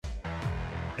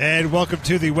And welcome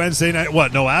to the Wednesday night.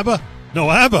 What? No ABBA?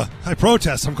 No ABBA. I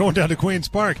protest. I'm going down to Queen's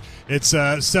Park. It's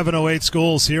 708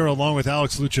 Schools here, along with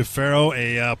Alex Lucifero,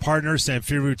 a partner,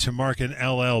 Samfiru Tamarkin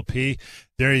LLP.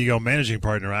 There you go, managing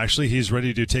partner, actually. He's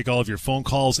ready to take all of your phone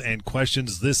calls and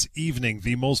questions this evening.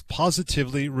 The most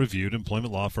positively reviewed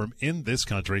employment law firm in this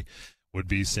country would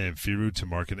be Samfiru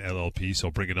Tamarkin LLP, so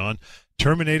bring it on.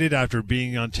 Terminated after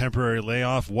being on temporary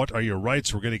layoff. What are your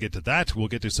rights? We're going to get to that. We'll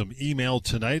get to some email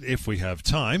tonight if we have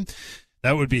time.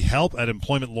 That would be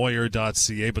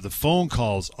help@employmentlawyer.ca, but the phone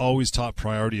calls always top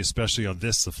priority, especially on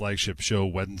this, the flagship show,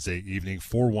 Wednesday evening,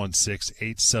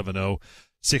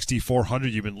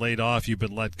 416-870-6400. You've been laid off, you've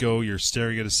been let go, you're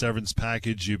staring at a severance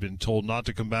package, you've been told not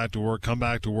to come back to work,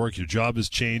 your job is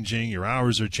changing, your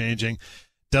hours are changing.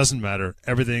 Doesn't matter.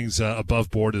 Everything's above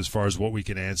board as far as what we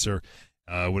can answer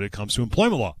when it comes to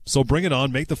employment law. So bring it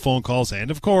on, make the phone calls,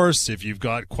 and of course, if you've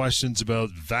got questions about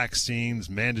vaccines,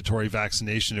 mandatory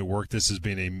vaccination at work, this has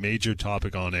been a major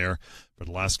topic on air for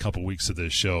the last couple weeks of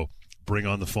this show. Bring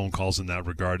on the phone calls in that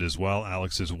regard as well.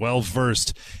 Alex is well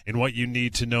versed in what you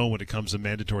need to know when it comes to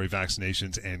mandatory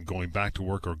vaccinations and going back to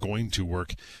work or going to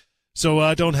work.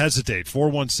 So don't hesitate.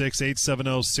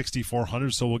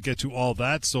 416-870-6400. So we'll get to all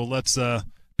that. So let's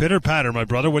pitter patter, my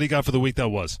brother. What do you got for the week that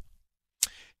was?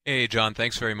 Hey, John,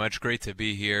 thanks very much. Great to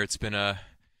be here. It's been a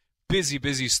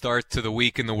busy start to the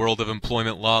week in the world of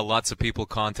employment law. Lots of people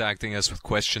contacting us with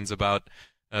questions about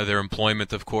their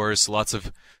employment, of course. Lots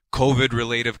of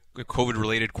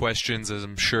COVID-related questions, as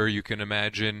I'm sure you can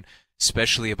imagine,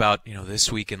 especially about,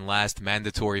 this week and last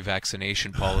mandatory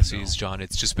vaccination policies, John.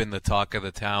 It's just been the talk of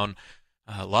the town.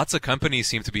 Lots of companies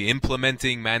seem to be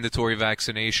implementing mandatory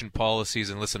vaccination policies,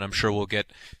 and listen, I'm sure we'll get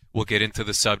into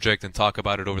the subject and talk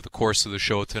about it over the course of the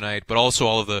show tonight. But also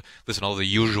all of the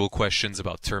usual questions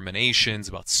about terminations,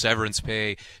 about severance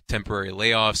pay, temporary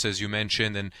layoffs, as you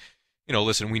mentioned, and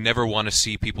listen, we never want to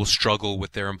see people struggle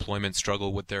with their employment,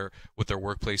 struggle with their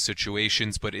workplace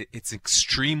situations, but it's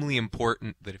extremely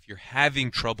important that if you're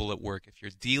having trouble at work, if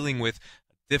you're dealing with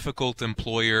difficult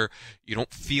employer, you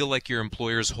don't feel like your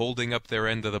employer is holding up their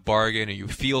end of the bargain, or you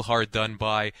feel hard done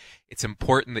by, it's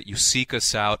important that you seek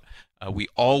us out. We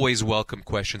always welcome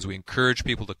questions. We encourage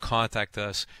people to contact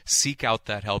us, seek out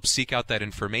that help, seek out that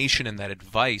information and that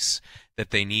advice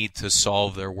that they need to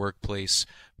solve their workplace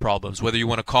problems. Whether you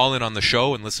want to call in on the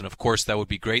show and listen, of course, that would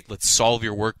be great. Let's solve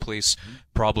your workplace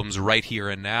problems right here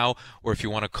and now. Or if you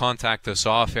want to contact us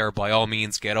off air, by all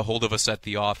means, get a hold of us at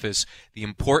the office. The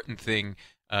important thing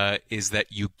is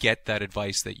that you get that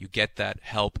advice, that you get that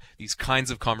help. These kinds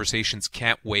of conversations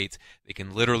can't wait. They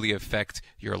can literally affect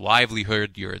your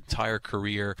livelihood, your entire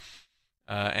career.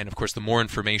 And of course, the more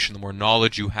information, the more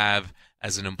knowledge you have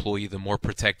as an employee, the more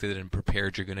protected and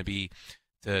prepared you're going to be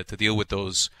to deal with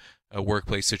those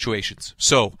workplace situations.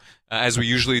 So, as we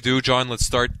usually do, John, let's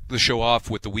start the show off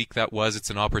with the week that was. It's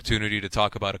an opportunity to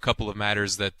talk about a couple of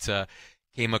matters that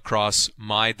came across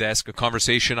my desk, a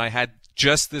conversation I had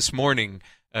just this morning.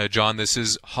 John, this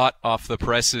is hot off the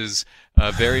presses.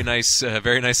 Very nice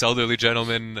elderly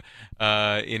gentleman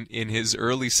in his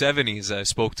early 70s I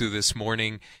spoke to this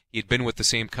morning. He'd been with the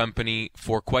same company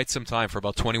for quite some time, for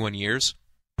about 21 years.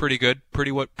 Pretty good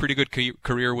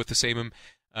career with the same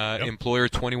employer,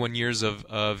 21 years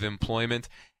of employment.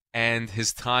 And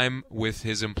his time with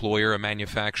his employer, a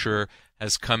manufacturer,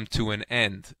 has come to an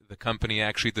end. The company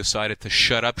actually decided to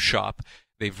shut up shop.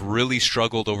 They've really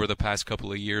struggled over the past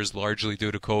couple of years, largely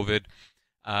due to COVID,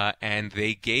 and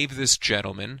they gave this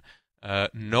gentleman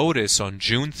notice on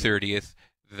June 30th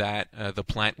that the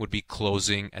plant would be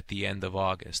closing at the end of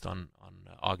August, on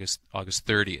August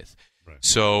 30th. Right.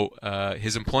 So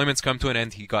his employment's come to an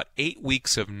end. He got 8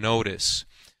 weeks of notice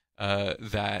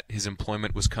that his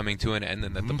employment was coming to an end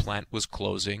and that the plant was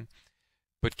closing.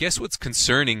 But guess what's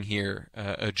concerning here,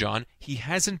 John? He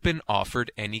hasn't been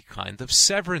offered any kind of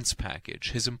severance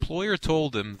package. His employer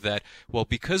told him that, well,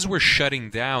 because we're shutting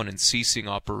down and ceasing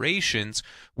operations,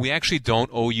 we actually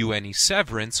don't owe you any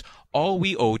severance. All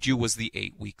we owed you was the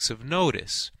 8 weeks of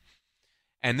notice.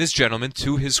 And this gentleman,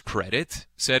 to his credit,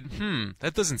 said,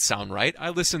 that doesn't sound right. I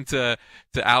listened to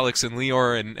Alex and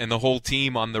Lior and the whole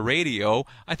team on the radio.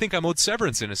 I think I'm owed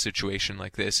severance in a situation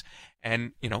like this.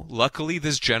 And, luckily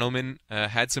this gentleman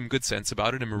had some good sense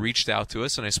about it and reached out to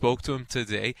us, and I spoke to him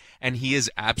today, and he is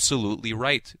absolutely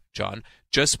right, John.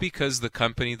 Just because the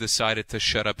company decided to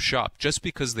shut up shop, just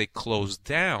because they closed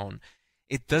down,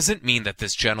 it doesn't mean that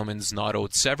this gentleman's not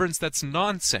owed severance. That's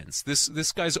nonsense.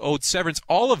 This guy's owed severance.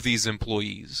 All of these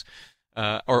employees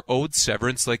are owed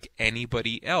severance like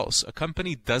anybody else. A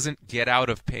company doesn't get out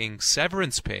of paying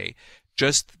severance pay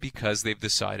just because they've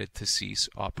decided to cease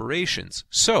operations.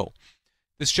 So,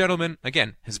 This gentleman,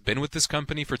 again, has been with this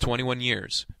company for 21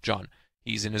 years, John.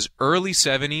 He's in his early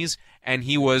 70s, and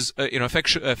he was,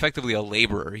 effectively a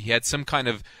laborer. He had some kind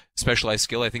of specialized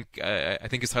skill. I think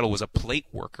his title was a plate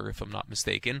worker, if I'm not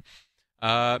mistaken,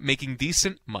 making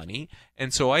decent money.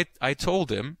 And so I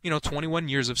told him, 21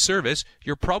 years of service,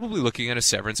 you're probably looking at a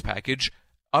severance package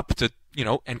up to,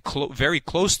 and very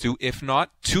close to, if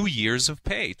not 2 years of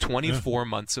pay, 24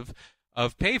 months of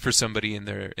pay for somebody in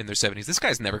their 70s. This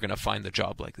guy's never going to find a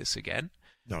job like this again.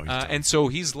 No, and so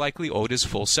he's likely owed his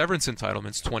full severance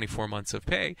entitlements, 24 months of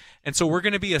pay. And so we're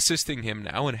going to be assisting him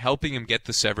now and helping him get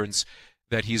the severance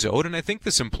that he's owed. And I think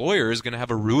this employer is going to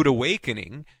have a rude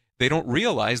awakening. They don't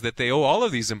realize that they owe all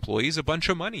of these employees a bunch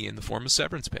of money in the form of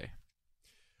severance pay.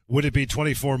 Would it be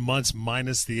 24 months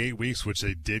minus the 8 weeks, which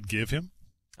they did give him?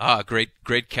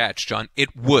 Great catch, John.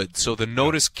 It would. So the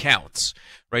notice counts,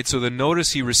 right? So the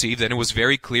notice he received, and it was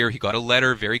very clear. He got a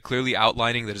letter very clearly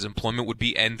outlining that his employment would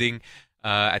be ending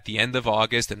at the end of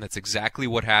August, and that's exactly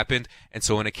what happened. And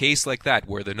so in a case like that,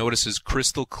 where the notice is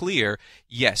crystal clear,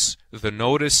 yes, the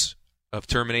notice of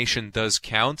termination does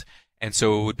count, and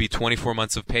so it would be 24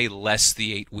 months of pay less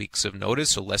the 8 weeks of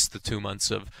notice, so less the 2 months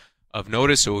of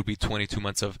notice, so it would be 22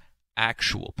 months of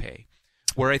actual pay.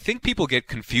 Where I think people get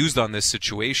confused on this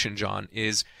situation, John,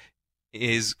 is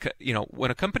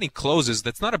when a company closes,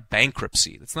 that's not a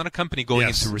bankruptcy. That's not a company going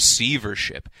into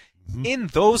receivership. Mm-hmm. In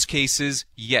those cases,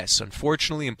 yes,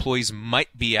 unfortunately, employees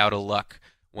might be out of luck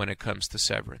when it comes to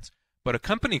severance. But a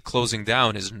company closing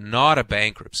down is not a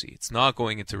bankruptcy. It's not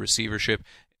going into receivership.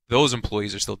 Those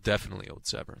employees are still definitely owed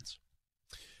severance.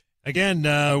 Again,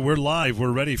 we're live.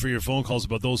 We're ready for your phone calls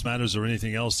about those matters or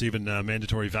anything else, even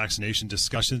mandatory vaccination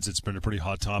discussions. It's been a pretty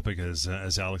hot topic, as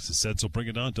Alex has said, so bring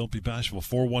it on. Don't be bashful.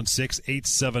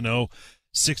 416-870-6400.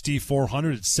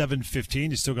 It's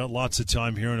 7:15. You still got lots of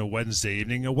time here on a Wednesday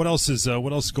evening. What else is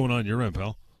going on your end,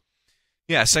 pal?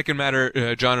 Yeah, second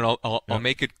matter, John, and I'll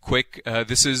make it quick.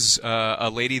 This is a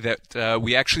lady that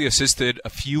we actually assisted a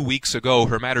few weeks ago.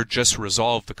 Her matter just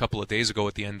resolved a couple of days ago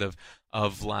at the end of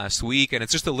last week, and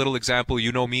it's just a little example.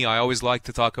 You know me, I always like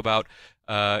to talk about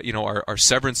our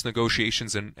severance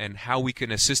negotiations and how we can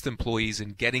assist employees in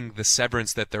getting the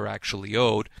severance that they're actually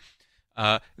owed.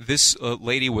 This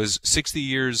lady was 60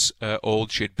 years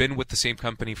old. She had been with the same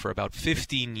company for about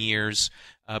 15 years,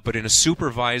 but in a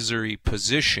supervisory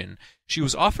position. She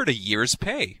was offered a year's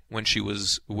pay when she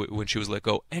was let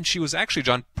go, and she was actually,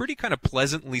 John, pretty kind of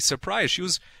pleasantly surprised. She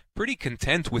was pretty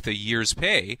content with a year's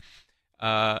pay,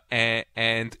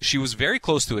 and she was very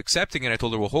close to accepting. And I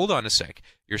told her, well, hold on a sec.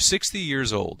 You're 60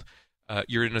 years old.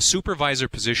 You're in a supervisor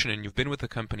position, and you've been with the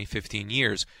company 15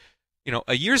 years.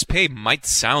 A year's pay might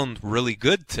sound really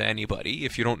good to anybody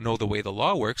if you don't know the way the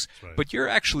law works, right. But you're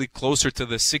actually closer to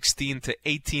the 16 to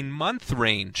 18-month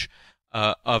range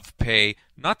of pay,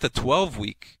 not the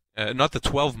 12-month, and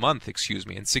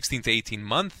 16 to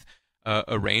 18-month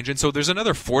range. And so there's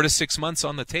another 4 to 6 months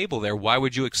on the table there. Why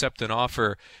would you accept an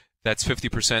offer that's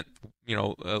 50%,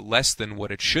 less than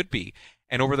what it should be?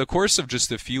 And over the course of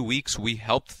just a few weeks, we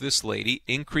helped this lady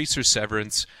increase her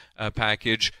severance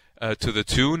package to the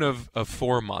tune of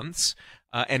 4 months.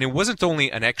 And it wasn't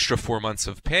only an extra 4 months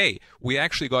of pay. We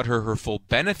actually got her full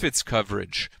benefits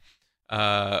coverage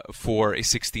for a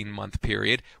 16-month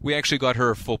period. We actually got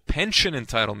her full pension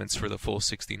entitlements for the full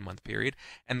 16-month period,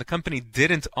 and the company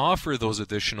didn't offer those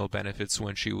additional benefits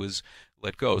when she was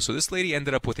let go. So this lady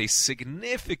ended up with a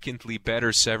significantly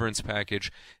better severance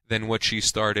package than what she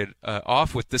started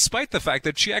off with, despite the fact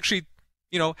that she actually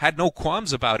had no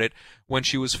qualms about it when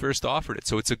she was first offered it.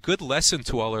 So it's a good lesson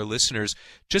to all our listeners.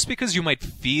 Just because you might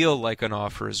feel like an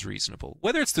offer is reasonable,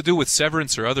 whether it's to do with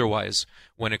severance or otherwise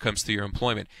when it comes to your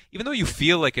employment, even though you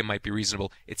feel like it might be reasonable,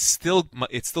 it's still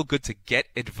good to get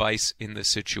advice in this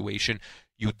situation.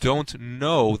 You don't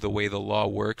know the way the law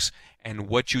works, and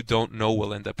what you don't know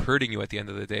will end up hurting you at the end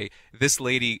of the day. This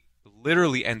lady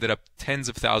literally ended up tens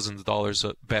of thousands of dollars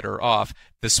better off,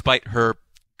 despite her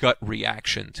gut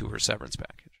reaction to her severance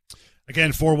package.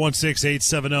 Again,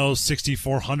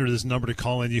 416-870-6400 is the number to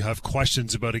call in. You have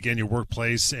questions about, again, your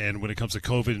workplace, and when it comes to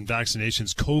COVID and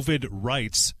vaccinations,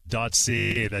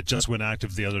 covidrights.ca. That just went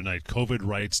active the other night.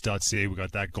 Covidrights.ca. We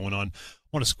got that going on. I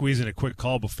want to squeeze in a quick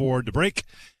call before the break.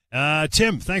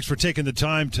 Tim, thanks for taking the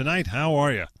time tonight. How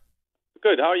are you?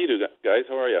 Good. How are you doing, guys?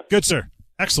 How are you? Good, sir.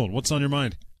 Excellent. What's on your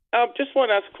mind? Just want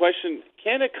to ask a question.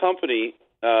 Can a company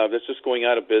that's just going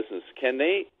out of business, can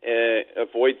they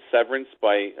avoid severance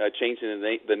by changing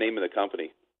the name of the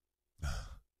company?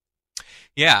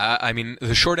 Yeah, I mean,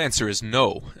 the short answer is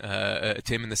no,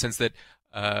 Tim, in the sense that,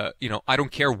 I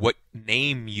don't care what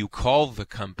name you call the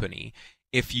company.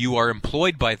 If you are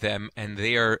employed by them and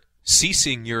they are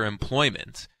ceasing your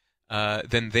employment,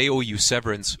 then they owe you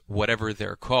severance, whatever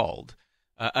they're called.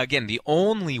 Again, the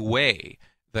only way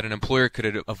that an employer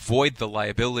could avoid the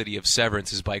liability of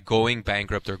severance is by going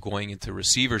bankrupt or going into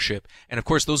receivership. And of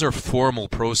course, those are formal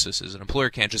processes. An employer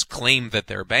can't just claim that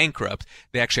they're bankrupt.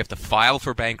 They actually have to file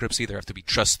for bankruptcy. There have to be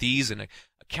trustees and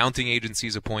accounting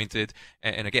agencies appointed.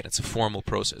 And again, it's a formal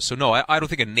process. So no, I don't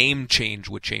think a name change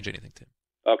would change anything, Tim.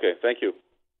 Okay, thank you.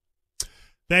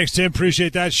 Thanks, Tim.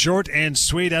 Appreciate that. Short and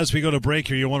sweet. As we go to break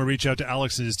here, you want to reach out to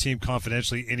Alex and his team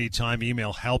confidentially anytime.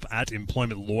 Email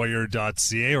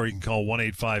help@employmentlawyer.ca, or you can call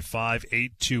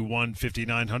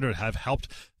 1-855-821-5900. Have helped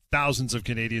thousands of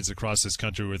Canadians across this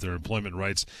country with their employment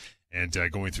rights and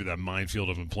going through that minefield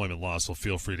of employment law. So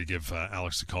feel free to give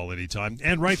Alex a call anytime.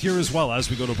 And right here as well, as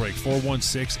we go to break,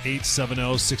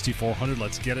 416-870-6400.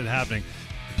 Let's get it happening.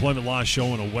 Employment Law Show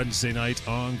on a Wednesday night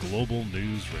on Global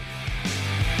News Radio.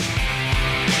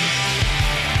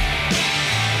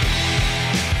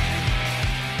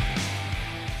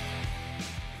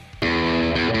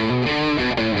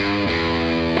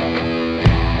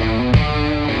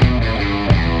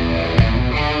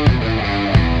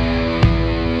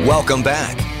 Welcome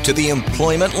back to the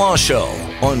Employment Law Show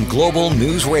on Global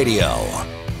News Radio.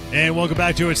 And welcome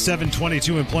back to it,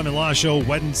 722 Employment Law Show,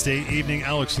 Wednesday evening.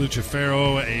 Alex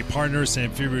Lucifero, a partner,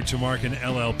 Samfiru Tumarkin,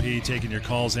 LLP, taking your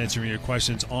calls, answering your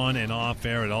questions on and off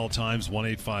air at all times,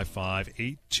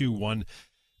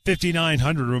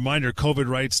 1-855-821-5900. Reminder,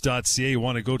 covidrights.ca. You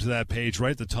want to go to that page.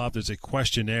 Right at the top, there's a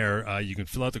questionnaire. You can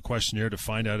fill out the questionnaire to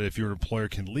find out if your employer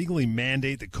can legally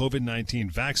mandate the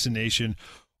COVID-19 vaccination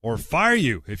or fire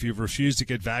you if you've refused to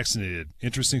get vaccinated.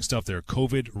 Interesting stuff there,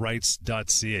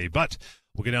 covidrights.ca. But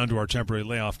we'll get down to our temporary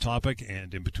layoff topic,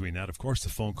 and in between that, of course, the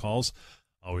phone calls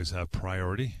always have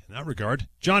priority in that regard.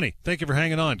 Johnny, thank you for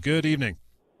hanging on. Good evening.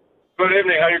 Good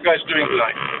evening. How are you guys doing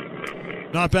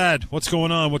tonight? Not bad. What's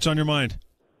going on? What's on your mind?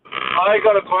 I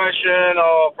got a question,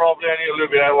 or probably I need a little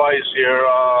bit of advice here.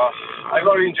 I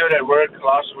got injured at work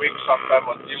last week, sometime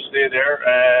on Tuesday there,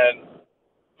 and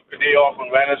took a day off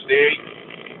on Wednesday.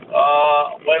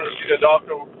 Went to see the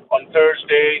doctor on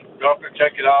Thursday. Doctor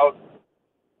checked it out,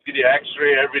 see the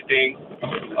x-ray, everything.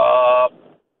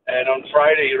 And on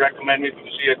Friday, he recommended me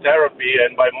to see a therapy.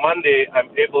 And by Monday,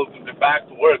 I'm able to be back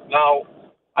to work. Now,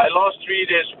 I lost 3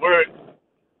 days' work.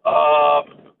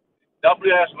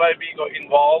 WSIB got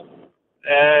involved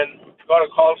and got a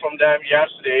call from them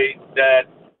yesterday that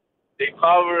they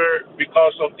cover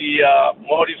because of the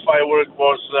modified work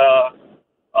was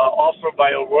offered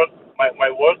by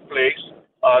my workplace.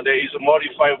 There is a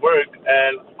modified work,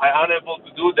 and I'm unable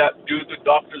to do that due to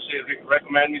doctors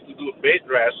recommend me to do a bed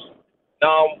rest.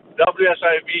 Now,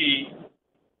 WSIB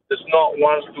does not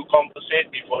want to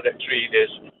compensate me for that 3 days.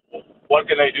 What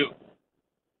can I do?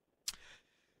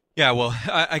 Yeah, well,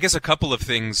 I guess a couple of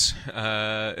things,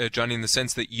 Johnny, in the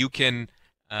sense that you can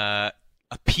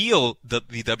appeal the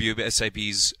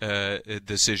WSIB's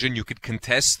decision. You could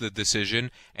contest the decision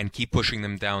and keep pushing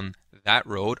them down that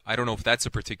road. I don't know if that's a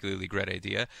particularly great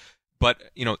idea. But,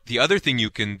 you know, the other thing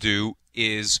you can do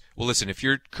is, well, listen, if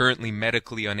you're currently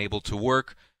medically unable to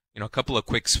work, you know, a couple of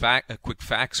quick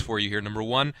facts for you here. Number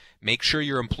one, make sure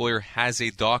your employer has a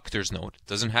doctor's note.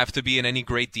 Doesn't have to be in any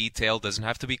great detail, doesn't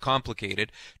have to be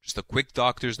complicated. Just a quick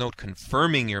doctor's note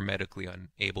confirming you're medically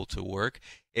unable to work.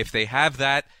 If they have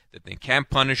that they can't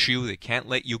punish you, they can't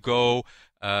let you go,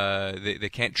 they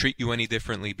can't treat you any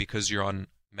differently because you're on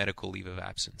medical leave of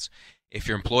absence. If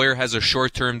your employer has a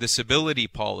short-term disability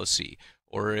policy,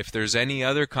 or if there's any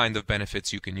other kind of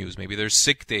benefits you can use, maybe there's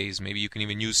sick days, maybe you can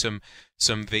even use some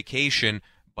vacation,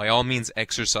 by all means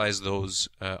exercise those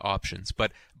options.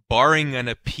 But barring an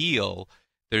appeal,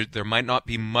 there might not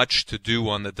be much to do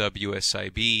on the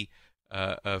WSIB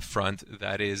front.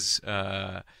 That is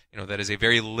a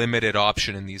very limited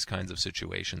option in these kinds of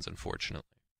situations, unfortunately.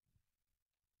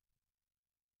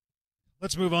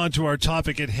 Let's move on to our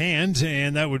topic at hand,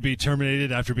 and that would be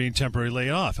terminated after being temporarily laid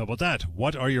off. How about that?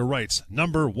 What are your rights?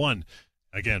 Number one,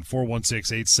 again,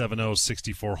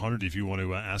 416-870-6400 if you want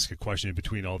to ask a question in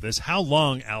between all this. How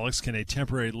long, Alex, can a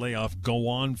temporary layoff go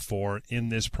on for in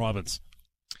this province?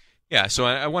 Yeah, so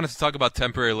I wanted to talk about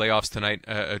temporary layoffs tonight,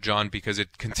 John, because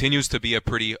it continues to be a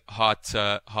pretty hot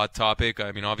topic.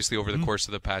 I mean, obviously, over the course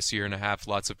of the past year and a half,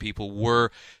 lots of people were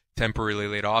temporarily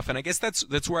laid off. And I guess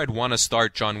that's where I'd want to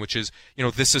start, John, which is, you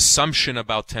know, this assumption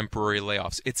about temporary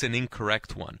layoffs. It's an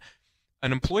incorrect one.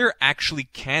 An employer actually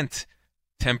can't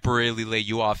temporarily lay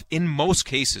you off in most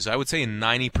cases. I would say in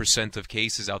 90% of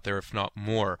cases out there, if not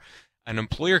more. An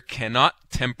employer cannot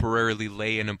temporarily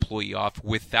lay an employee off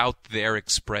without their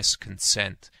express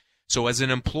consent. So as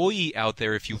an employee out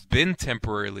there, if you've been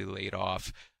temporarily laid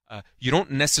off, You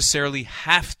don't necessarily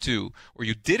have to, or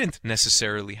you didn't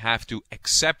necessarily have to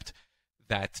accept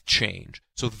that change.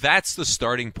 So that's the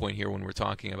starting point here when we're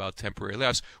talking about temporary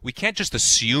layoffs. We can't just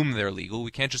assume they're legal.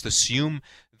 We can't just assume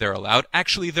they're allowed.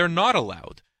 Actually, they're not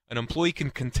allowed. An employee can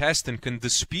contest and can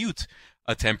dispute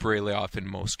a temporary layoff in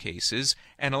most cases,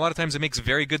 and a lot of times it makes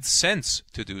very good sense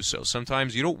to do so.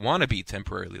 Sometimes you don't want to be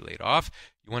temporarily laid off.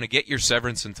 You want to get your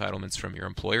severance entitlements from your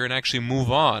employer and actually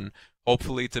move on,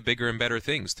 hopefully to bigger and better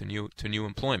things, to new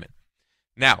employment.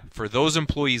 Now, for those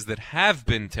employees that have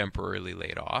been temporarily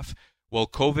laid off, well,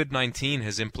 COVID-19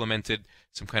 has implemented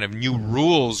some kind of new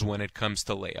rules when it comes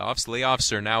to layoffs.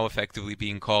 Layoffs are now effectively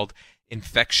being called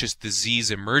infectious disease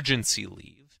emergency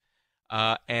leave.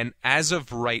 And as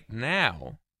of right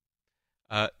now,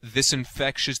 this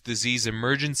infectious disease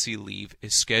emergency leave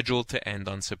is scheduled to end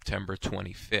on September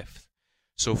 25th.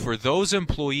 So for those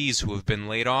employees who have been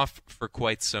laid off for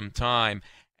quite some time,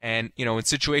 and in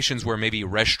situations where maybe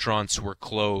restaurants were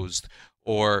closed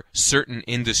or certain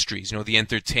industries, the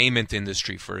entertainment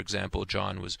industry, for example,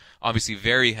 John, was obviously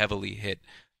very heavily hit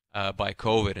by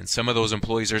COVID, and some of those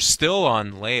employees are still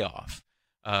on layoff.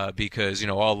 Because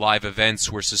all live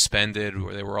events were suspended,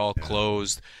 or they were all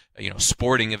closed,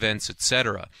 sporting events,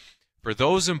 etc. For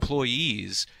those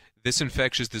employees, this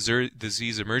infectious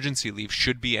disease emergency leave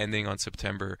should be ending on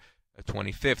September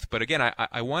 25th. But again,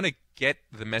 I want to get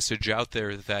the message out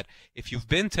there that if you've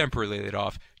been temporarily laid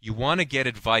off, you want to get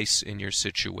advice in your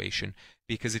situation,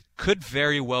 because it could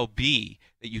very well be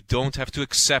that you don't have to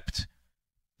accept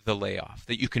the layoff,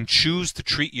 that you can choose to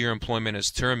treat your employment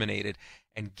as terminated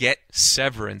and get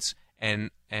severance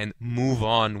and move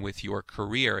on with your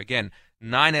career. Again,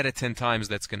 9 out of 10 times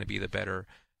that's going to be the better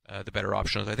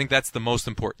option. I think that's the most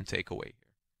important takeaway here.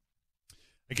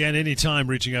 Again, anytime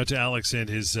reaching out to Alex and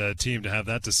his team to have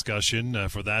that discussion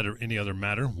for that or any other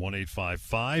matter,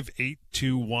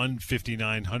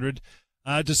 1-855-821-5900.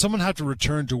 Does someone have to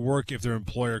return to work if their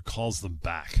employer calls them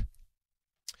back?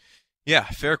 Yeah,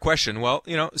 fair question. Well,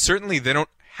 certainly they don't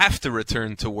have to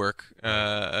return to work,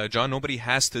 John. Nobody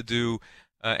has to do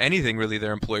anything really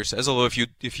their employer says. Although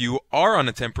if you are on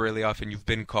a temporary layoff and you've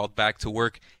been called back to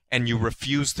work and you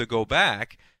refuse to go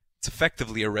back, it's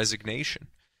effectively a resignation.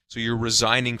 So you're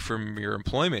resigning from your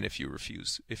employment if you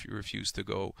refuse to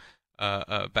go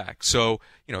back. So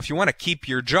if you want to keep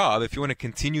your job, if you want to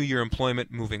continue your employment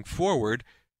moving forward,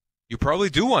 you probably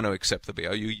do want to accept the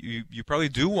bail. You probably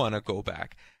do want to go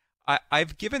back.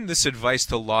 I've given this advice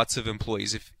to lots of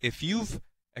employees. If you've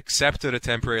accepted a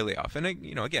temporary layoff, and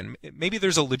again, maybe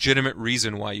there's a legitimate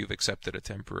reason why you've accepted a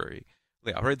temporary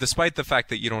layoff, right? Despite the fact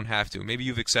that you don't have to, maybe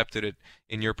you've accepted it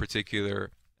in your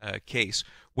particular case.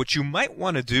 What you might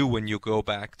want to do when you go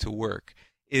back to work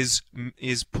is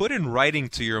put in writing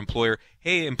to your employer,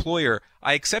 hey, employer,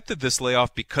 I accepted this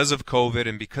layoff because of COVID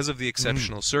and because of the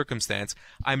exceptional circumstance.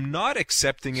 I'm not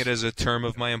accepting it as a term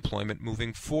of my employment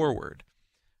moving forward.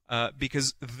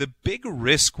 Because the big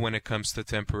risk when it comes to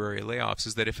temporary layoffs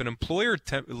is that if an employer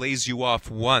lays you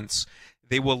off once,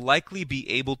 they will likely be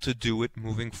able to do it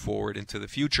moving forward into the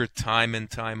future time and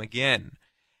time again.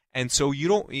 And so you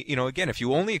don't, again, if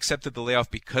you only accepted the layoff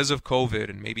because of COVID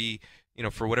and maybe,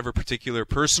 for whatever particular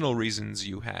personal reasons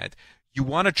you had, you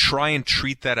want to try and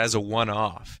treat that as a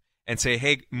one-off. And say,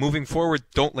 hey, moving forward,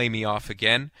 don't lay me off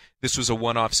again. This was a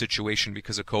one-off situation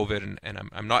because of COVID, and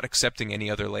I'm not accepting any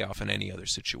other layoff in any other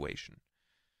situation.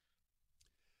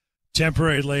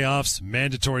 Temporary layoffs,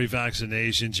 mandatory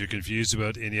vaccinations. You're confused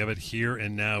about any of it. Here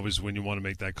and now is when you want to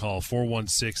make that call.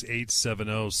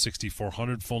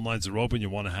 416-870-6400. Phone lines are open. You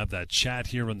want to have that chat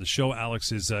here on the show.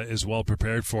 Alex is well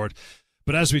prepared for it.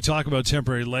 But as we talk about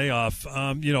temporary layoff,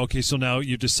 okay, so now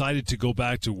you've decided to go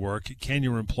back to work. Can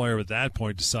your employer at that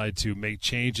point decide to make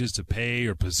changes to pay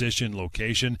or position,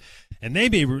 location? And they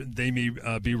may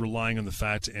be relying on the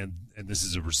fact, and this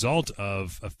is a result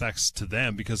of effects to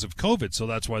them because of COVID. So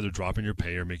that's why they're dropping your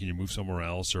pay or making you move somewhere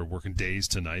else or working days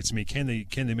to nights. I mean, can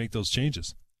they make those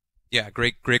changes? Yeah,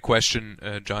 great question,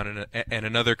 John. And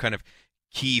another kind of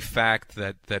key fact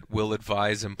that we'll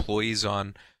advise employees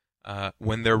on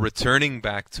when they're returning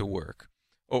back to work,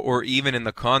 or even in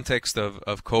the context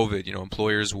of COVID,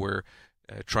 employers were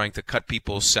trying to cut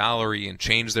people's salary and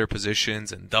change their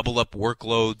positions and double up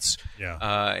workloads. Yeah.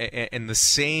 And the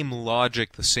same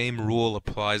logic, the same rule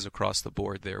applies across the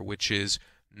board there, which is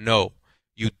no,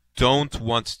 you don't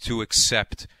want to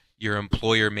accept your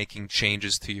employer making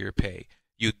changes to your pay.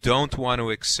 You don't want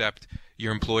to accept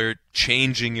your employer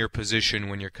changing your position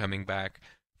when you're coming back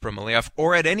from a layoff,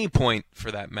 or at any point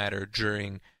for that matter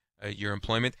during your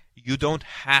employment. You don't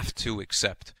have to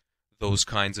accept those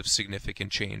kinds of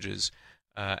significant changes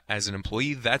as an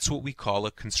employee, that's what we call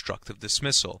a constructive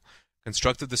dismissal.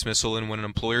 Constructive dismissal, and when an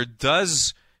employer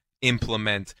does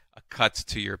implement a cut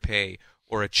to your pay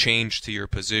or a change to your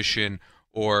position,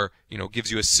 or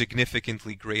gives you a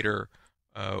significantly greater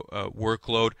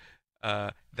workload,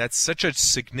 that's such a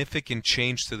significant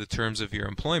change to the terms of your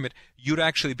employment, you'd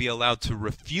actually be allowed to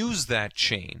refuse that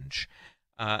change.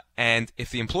 And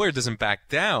if the employer doesn't back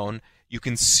down, you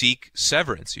can seek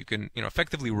severance. You can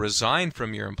effectively resign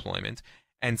from your employment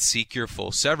and seek your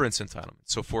full severance entitlement.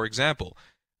 So, for example,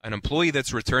 an employee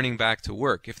that's returning back to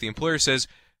work, if the employer says,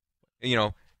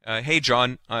 hey,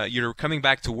 John, you're coming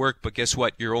back to work, but guess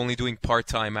what? You're only doing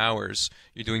part-time hours.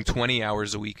 You're doing 20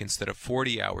 hours a week instead of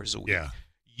 40 hours a week. Yeah.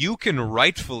 You can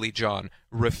rightfully, John,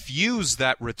 refuse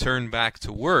that return back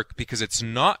to work because it's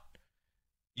not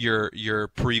your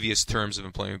previous terms of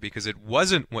employment, because it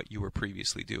wasn't what you were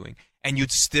previously doing, and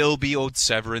you'd still be owed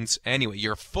severance anyway,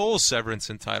 your full severance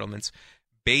entitlements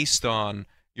based on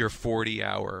your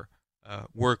 40-hour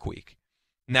work week.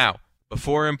 Now,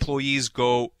 before employees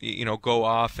go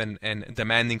off and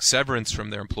demanding severance from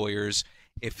their employers,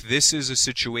 if this is a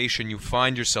situation you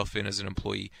find yourself in as an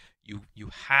employee,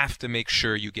 you have to make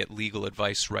sure you get legal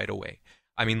advice right away.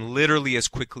 I mean, literally as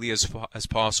quickly as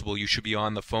possible, you should be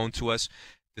on the phone to us,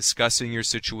 discussing your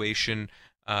situation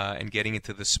and getting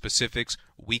into the specifics.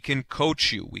 We can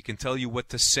coach you. We can tell you what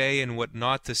to say and what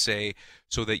not to say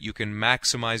so that you can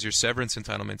maximize your severance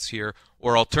entitlements here.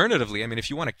 Or alternatively, I mean, if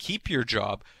you want to keep your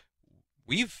job,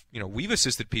 we've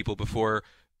assisted people before,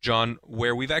 John,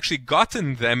 where we've actually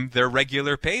gotten them their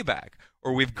regular payback,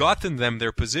 or we've gotten them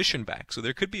their position back. So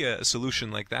there could be a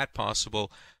solution like that possible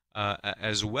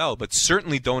as well. But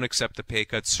certainly don't accept a pay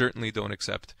cut. Certainly don't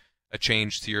accept a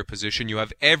change to your position. You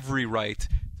have every right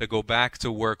to go back to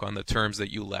work on the terms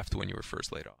that you left when you were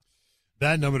first laid off.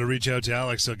 That number to reach out to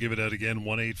Alex, I'll give it out again,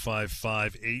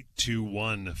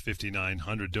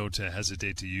 1-855-821-5900. Don't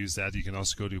hesitate to use that. You can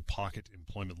also go to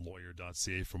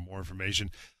pocketemploymentlawyer.ca for more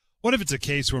information. What if it's a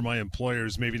case where my employer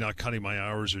is maybe not cutting my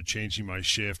hours or changing my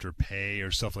shift or pay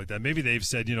or stuff like that? Maybe they've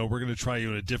said, we're going to try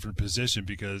you in a different position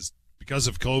because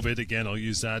of COVID. Again, I'll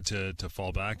use that to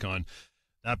fall back on.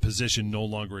 That position no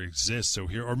longer exists. So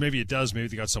here, or maybe it does. Maybe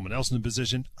they got someone else in the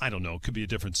position. I don't know. It could be a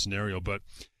different scenario. But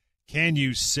can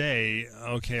you say,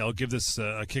 okay, I'll give this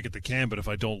a kick at the can, but if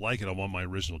I don't like it, I want my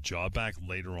original job back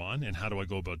later on? And how do I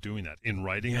go about doing that? In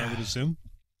writing, I would assume?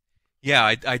 Yeah,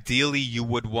 ideally you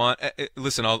would want.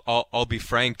 Listen, I'll be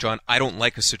frank, John. I don't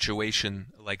like a situation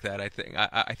like that. I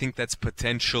think that's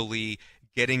potentially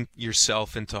getting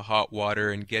yourself into hot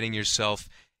water and getting yourself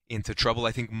into trouble.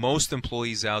 I think most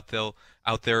employees out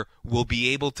there will be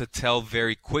able to tell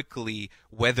very quickly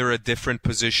whether a different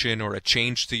position or a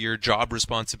change to your job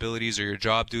responsibilities or your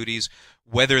job duties,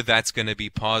 whether that's going to be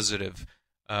positive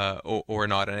or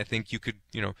not. And I think you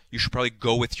should probably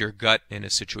go with your gut in a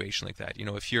situation like that.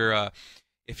 If you're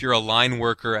a line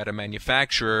worker at a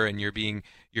manufacturer and you're being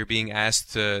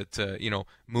asked to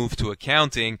move to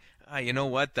accounting, you know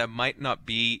what, that might not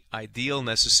be ideal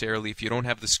necessarily if you don't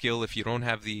have the skill, if you don't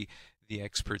have the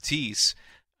expertise.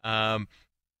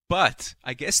 But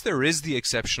I guess there is the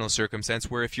exceptional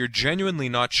circumstance where if you're genuinely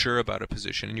not sure about a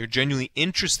position and you're genuinely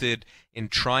interested in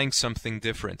trying something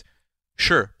different,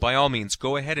 sure, by all means,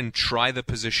 go ahead and try the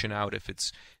position out if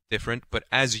it's different. But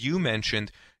as you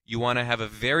mentioned, you want to have a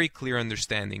very clear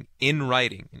understanding in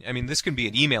writing. I mean, this can be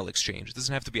an email exchange. It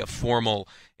doesn't have to be a formal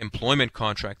employment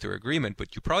contract or agreement,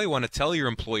 but you probably want to tell your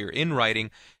employer in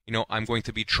writing, I'm going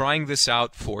to be trying this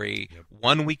out for a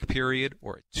 1-week period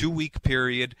or a 2-week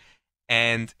period,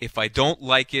 and if I don't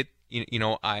like it,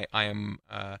 I'm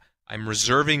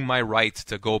reserving my right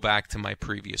to go back to my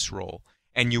previous role.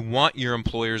 And you want your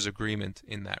employer's agreement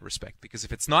in that respect, because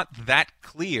if it's not that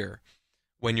clear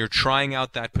when you're trying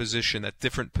out that position, that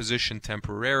different position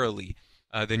temporarily,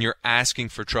 then you're asking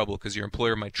for trouble, because your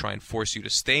employer might try and force you to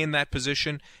stay in that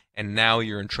position, and now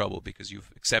you're in trouble because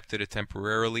you've accepted it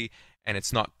temporarily and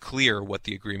it's not clear what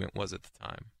the agreement was at the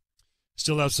time.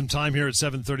 Still have some time here at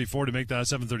 7:34 to make that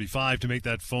 7:35 to make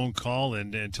that phone call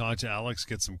and talk to Alex,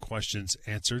 get some questions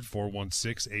answered.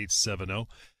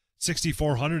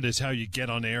 416-870-6400 is how you get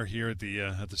on air here at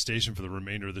the station for the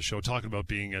remainder of the show, talking about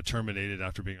being terminated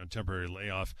after being on temporary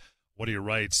layoff. What are your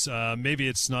rights? Maybe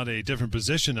it's not a different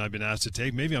position I've been asked to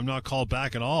take. Maybe I'm not called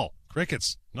back at all.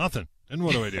 Crickets, nothing. And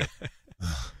what do I do?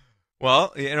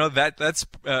 Well, that's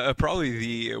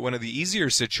probably one of the easier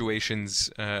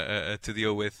situations to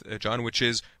deal with, John, which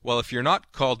is, well, if you're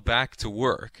not called back to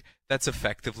work, that's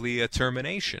effectively a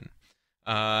termination.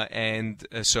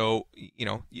 So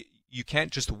you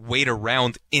can't just wait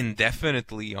around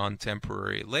indefinitely on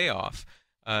temporary layoff.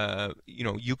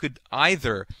 You could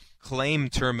either claim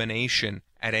termination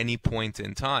at any point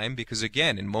in time, because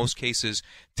again, in most cases,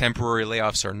 temporary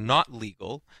layoffs are not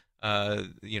legal.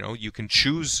 You can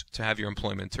choose to have your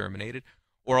employment terminated,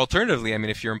 or alternatively, I mean,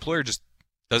 if your employer just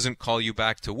doesn't call you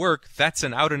back to work, that's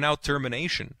an out-and-out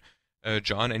termination,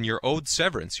 John, and you're owed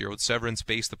severance. You're owed severance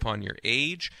based upon your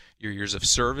age, your years of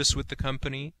service with the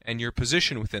company, and your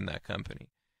position within that company.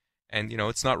 And,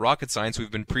 it's not rocket science. We've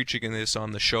been preaching this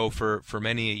on the show for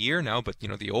many a year now, but,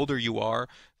 the older you are,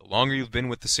 the longer you've been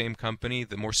with the same company,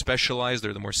 the more specialized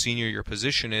or the more senior your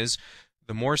position is,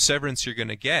 the more severance you're going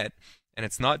to get. And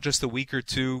it's not just a week or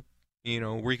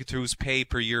two's pay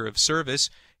per year of service.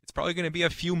 It's probably going to be a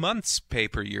few months' pay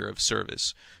per year of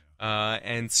service.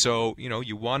 And so,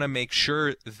 you want to make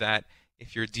sure that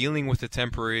if you're dealing with a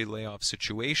temporary layoff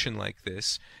situation like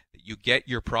this, that you get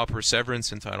your proper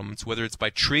severance entitlements, whether it's by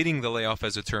treating the layoff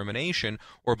as a termination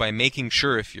or by making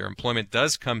sure, if your employment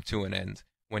does come to an end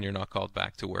when you're not called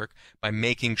back to work, by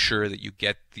making sure that you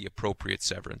get the appropriate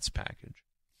severance package.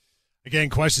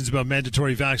 Again, questions about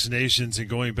mandatory vaccinations and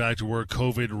going back to work,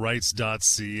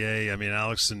 covidrights.ca. I mean,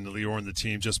 Alex and Lior and the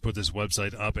team just put this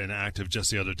website up and active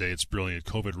just the other day. It's brilliant.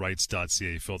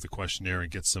 covidrights.ca. Fill out the questionnaire and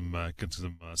get some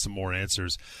more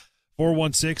answers.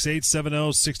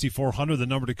 416-870-6400, the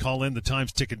number to call in. The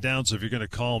time's ticking down, so if you're going to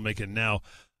call, make it now.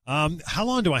 How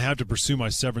long do I have to pursue my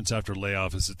severance after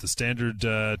layoff? Is it the standard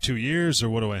 2 years,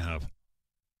 or what do I have?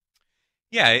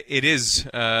 Yeah, it is,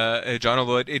 John,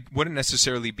 although it wouldn't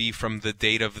necessarily be from the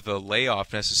date of the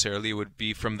layoff necessarily. It would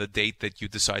be from the date that you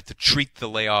decide to treat the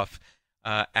layoff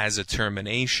as a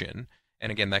termination.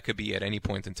 And again, that could be at any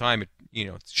point in time. It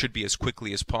should be as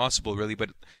quickly as possible, really.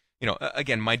 But,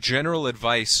 again, my general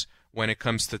advice when it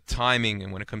comes to timing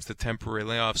and when it comes to temporary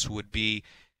layoffs would be,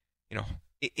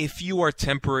 if you are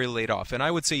temporarily laid off, and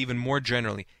I would say even more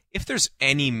generally, if there's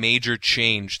any major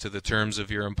change to the terms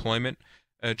of your employment,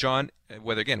 John,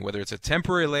 whether it's a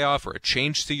temporary layoff or a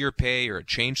change to your pay or a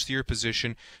change to your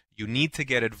position, you need to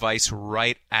get advice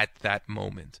right at that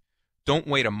moment. Don't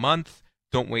wait a month,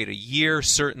 don't wait a year,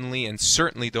 certainly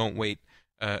don't wait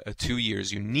 2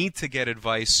 years. You need to get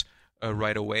advice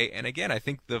right away. And again, I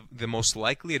think the most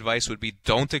likely advice would be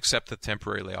don't accept the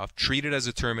temporary layoff. Treat it as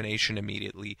a termination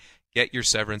immediately. Get your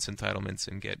severance entitlements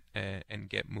and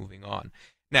get moving on.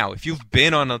 Now, if you've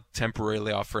been on a temporary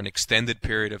layoff for an extended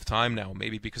period of time now,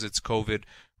 maybe because it's COVID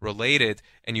related,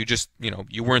 and you just,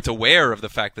 you weren't aware of the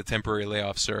fact that temporary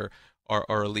layoffs are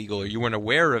illegal, or you weren't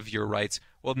aware of your rights,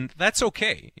 well, that's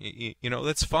okay.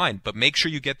 That's fine. But make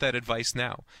sure you get that advice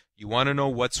now. You want to know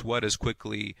what's what as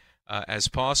quickly as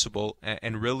possible,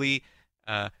 and really,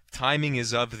 timing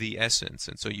is of the essence.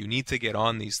 And so you need to get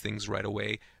on these things right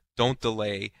away. Don't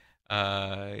delay.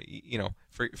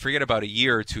 Forget about a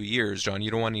year or 2 years, John.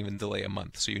 You don't want to even delay a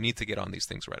month. So you need to get on these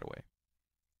things right away.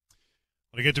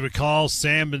 When I get to a call,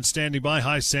 Sam been standing by.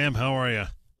 Hi, Sam. How are you?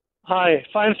 Hi.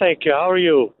 Fine, thank you. How are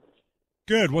you?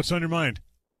 Good. What's on your mind?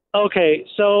 Okay,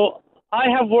 so I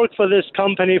have worked for this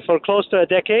company for close to a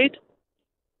decade,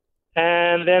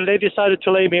 and then they decided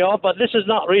to lay me off. But this is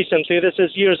not recently. This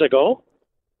is years ago.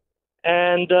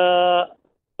 And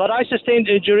but I sustained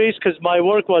injuries because my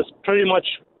work was pretty much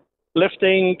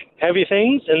lifting heavy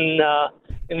things in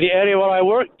the area where I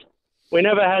worked. We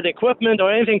never had equipment or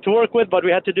anything to work with, but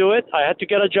we had to do it. I had to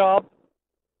get a job.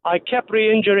 I kept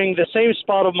re-injuring the same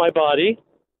spot of my body.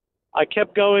 I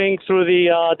kept going through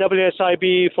the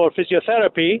WSIB for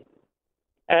physiotherapy,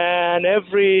 and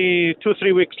every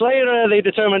 2-3 weeks later, they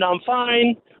determined I'm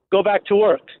fine, go back to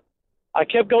work. I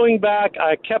kept going back.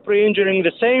 I kept re-injuring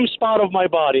the same spot of my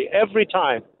body every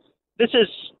time. This is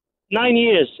 9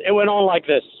 years. It went on like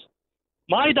this.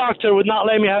 My doctor would not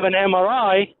let me have an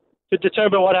MRI to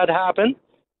determine what had happened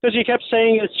because he kept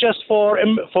saying it's just for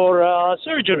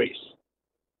surgeries.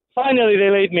 Finally, they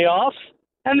laid me off,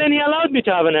 and then he allowed me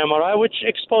to have an MRI, which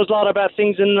exposed a lot of bad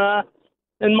things in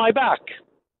my back.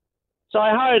 So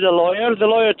I hired a lawyer. The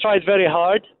lawyer tried very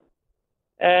hard,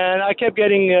 and I kept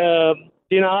getting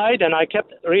denied, and I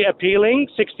kept reappealing,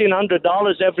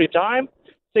 $1,600 every time,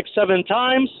 6-7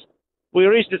 times. We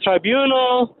reached the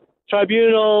tribunal.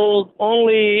 Tribunal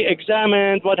only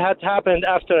examined what had happened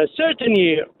after a certain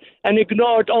year and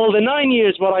ignored all the 9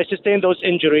 years where I sustained those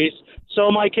injuries.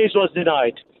 So my case was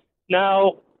denied.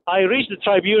 Now, I reached the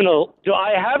tribunal. Do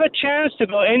I have a chance to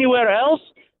go anywhere else?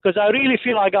 Because I really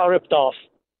feel I got ripped off.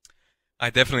 I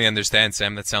definitely understand,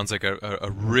 Sam. That sounds like a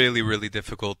really, really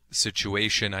difficult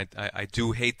situation. I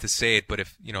do hate to say it, but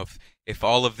if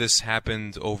all of this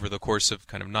happened over the course of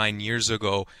kind of 9 years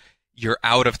ago, you're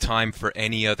out of time for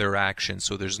any other action.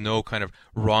 So there's no kind of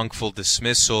wrongful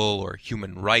dismissal or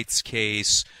human rights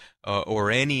case or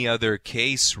any other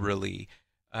case really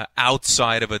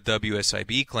outside of a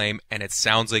WSIB claim, and it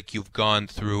sounds like you've gone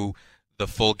through the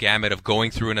full gamut of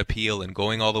going through an appeal and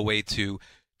going all the way to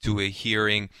a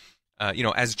hearing.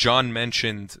 As John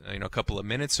mentioned, a couple of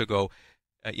minutes ago,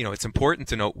 it's important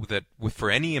to note that for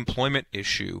any employment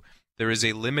issue, there is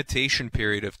a limitation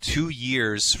period of 2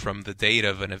 years from the date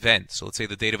of an event. So let's say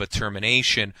the date of a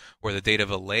termination or the date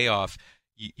of a layoff.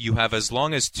 You have as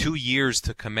long as 2 years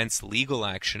to commence legal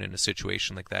action in a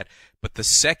situation like that. But the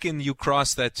second you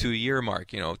cross that 2-year mark,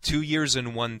 2 years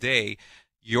and 1 day,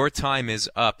 your time is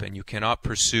up and you cannot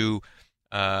pursue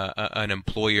an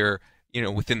employer,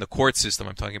 within the court system.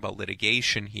 I'm talking about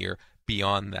litigation here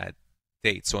beyond that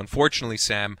date. So unfortunately,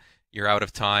 Sam, you're out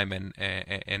of time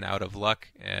and out of luck.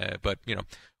 But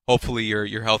hopefully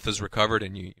your health is recovered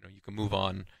and you can move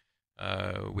on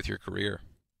with your career.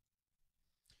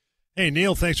 Hey,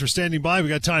 Neil, thanks for standing by. We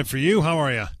got time for you. How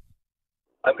are you?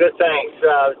 I'm good, thanks.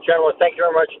 Gentlemen, thank you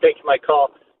very much for taking my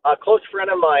call. A close friend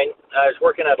of mine is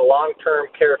working at a long-term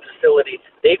care facility.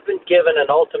 They've been given an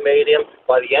ultimatum: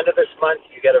 by the end of this month,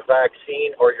 you get a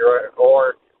vaccine, or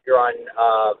you're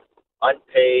on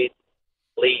unpaid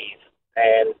leave.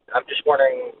 And I'm just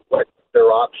wondering what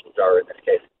their options are in this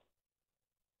case.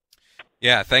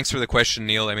 Yeah, thanks for the question,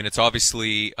 Neil. I mean, it's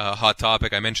obviously a hot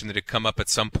topic. I mentioned that it'd come up at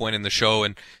some point in the show,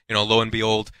 and lo and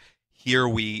behold, here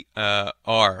we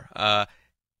are.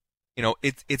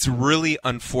 It's really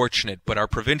unfortunate, but our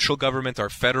provincial government,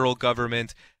 our federal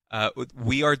government, our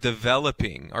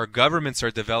governments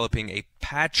are developing a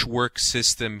patchwork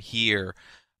system here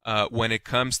when it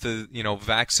comes to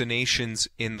vaccinations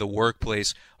in the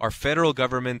workplace. Our federal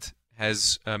government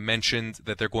has mentioned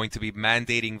that they're going to be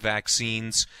mandating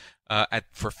vaccines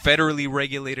for federally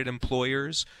regulated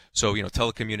employers, so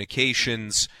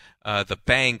telecommunications, the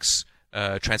banks,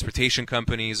 transportation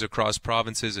companies across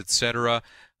provinces, etc.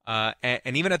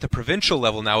 And even at the provincial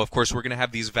level now, of course, we're going to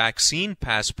have these vaccine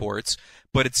passports,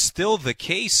 but it's still the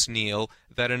case, Neil,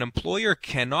 that an employer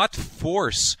cannot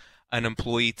force an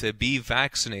employee to be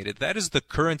vaccinated. That is the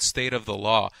current state of the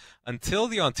law. Until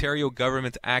the Ontario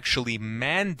government actually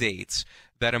mandates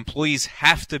that employees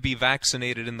have to be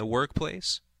vaccinated in the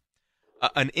workplace,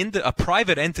 a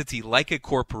private entity like a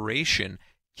corporation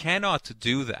cannot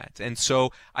do that. And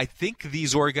so I think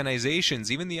these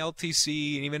organizations, even the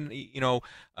LTC, and even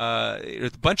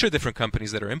a bunch of different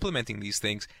companies that are implementing these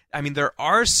things, I mean, there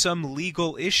are some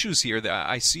legal issues here. That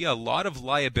I see a lot of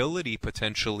liability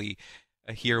potentially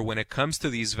here when it comes to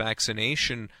these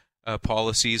vaccination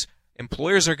policies.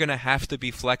 Employers are going to have to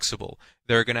be flexible.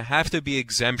 There are going to have to be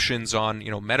exemptions on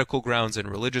medical grounds and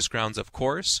religious grounds, of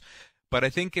course. But I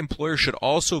think employers should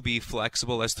also be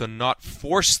flexible as to not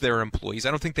force their employees. I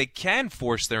don't think they can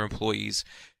force their employees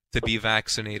to be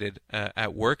vaccinated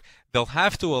at work. They'll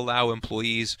have to allow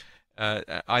employees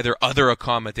either other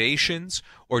accommodations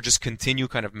or just continue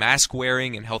kind of mask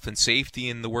wearing and health and safety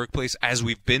in the workplace, as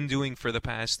we've been doing for the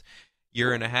past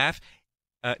year and a half.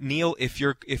 Neil, if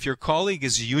your colleague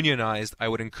is unionized, I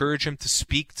would encourage him to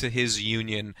speak to his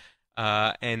union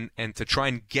and to try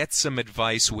and get some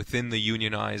advice within the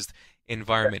unionized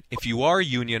environment. If you are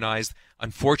unionized,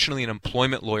 unfortunately,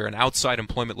 an outside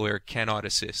employment lawyer cannot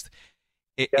assist.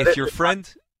 If your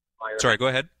friend, sorry, go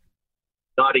ahead.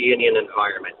 Not a union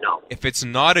environment, no. If it's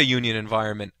not a union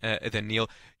environment, then Neil,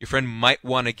 your friend might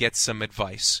want to get some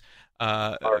advice.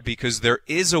 Because there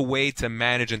is a way to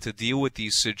manage and to deal with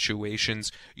these situations.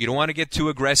 You don't want to get too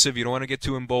aggressive. You don't want to get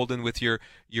too emboldened with your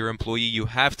employee. You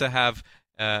have to have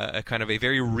a kind of a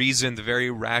very reasoned,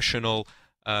 very rational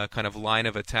kind of line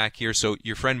of attack here. So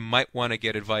your friend might want to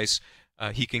get advice.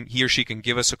 He or she can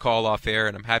give us a call off air,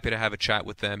 and I'm happy to have a chat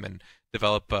with them and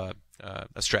develop a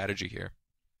strategy here.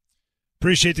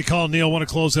 Appreciate the call, Neil. Want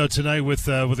to close out tonight with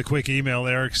a quick email.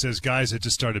 Eric says, guys, I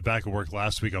just started back at work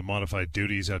last week on modified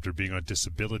duties after being on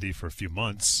disability for a few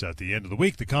months. At the end of the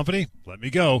week, the company let me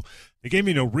go. They gave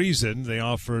me no reason. They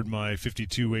offered my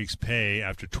 52 weeks pay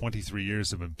after 23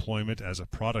 years of employment as a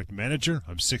product manager.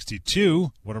 I'm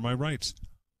 62. What are my rights?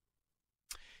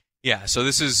 Yeah, so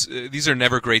these are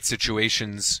never great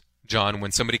situations, John,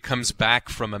 when somebody comes back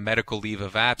from a medical leave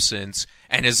of absence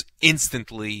and is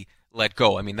instantly let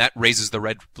go. I mean, that raises the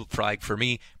red flag for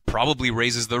me, probably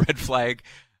raises the red flag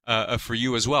for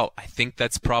you as well. I think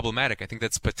that's problematic. I think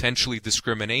that's potentially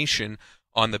discrimination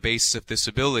on the basis of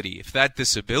disability. If that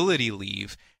disability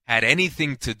leave had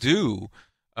anything to do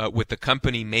with the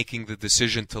company making the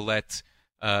decision to let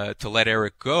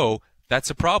Eric go, that's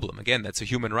a problem. Again, that's a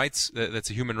human rights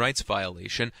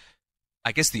violation.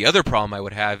 I guess the other problem I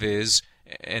would have is,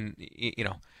 and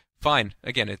fine.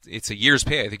 Again, it's a year's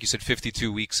pay. I think you said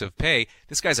 52 weeks of pay.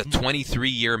 This guy's a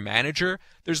 23-year manager.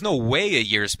 There's no way a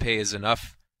year's pay is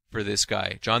enough for this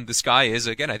guy. John, this guy is,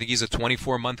 again, I think he's a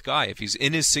 24-month guy. If he's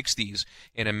in his 60s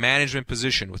in a management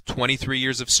position with 23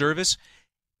 years of service,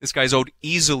 this guy's owed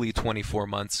easily 24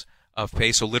 months of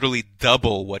pay, so literally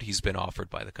double what he's been offered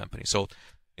by the company. So,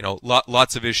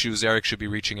 lots of issues. Eric should be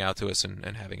reaching out to us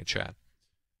and having a chat.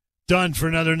 Done for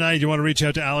another night. You want to reach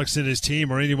out to Alex and his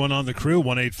team or anyone on the crew,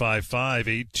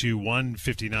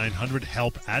 1-855-821-5900,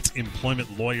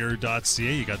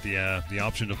 help@employmentlawyer.ca. You got the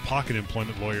option of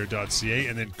pocketemploymentlawyer.ca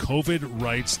and then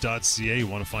covidrights.ca. You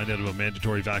want to find out about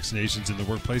mandatory vaccinations in the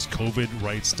workplace,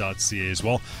 covidrights.ca as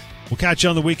well. We'll catch you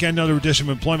on the weekend, another edition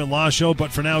of Employment Law Show,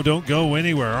 but for now, don't go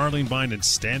anywhere. Arlene Bynan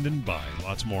standing by.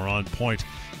 Lots more On Point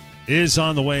is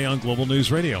on the way on Global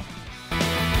News Radio.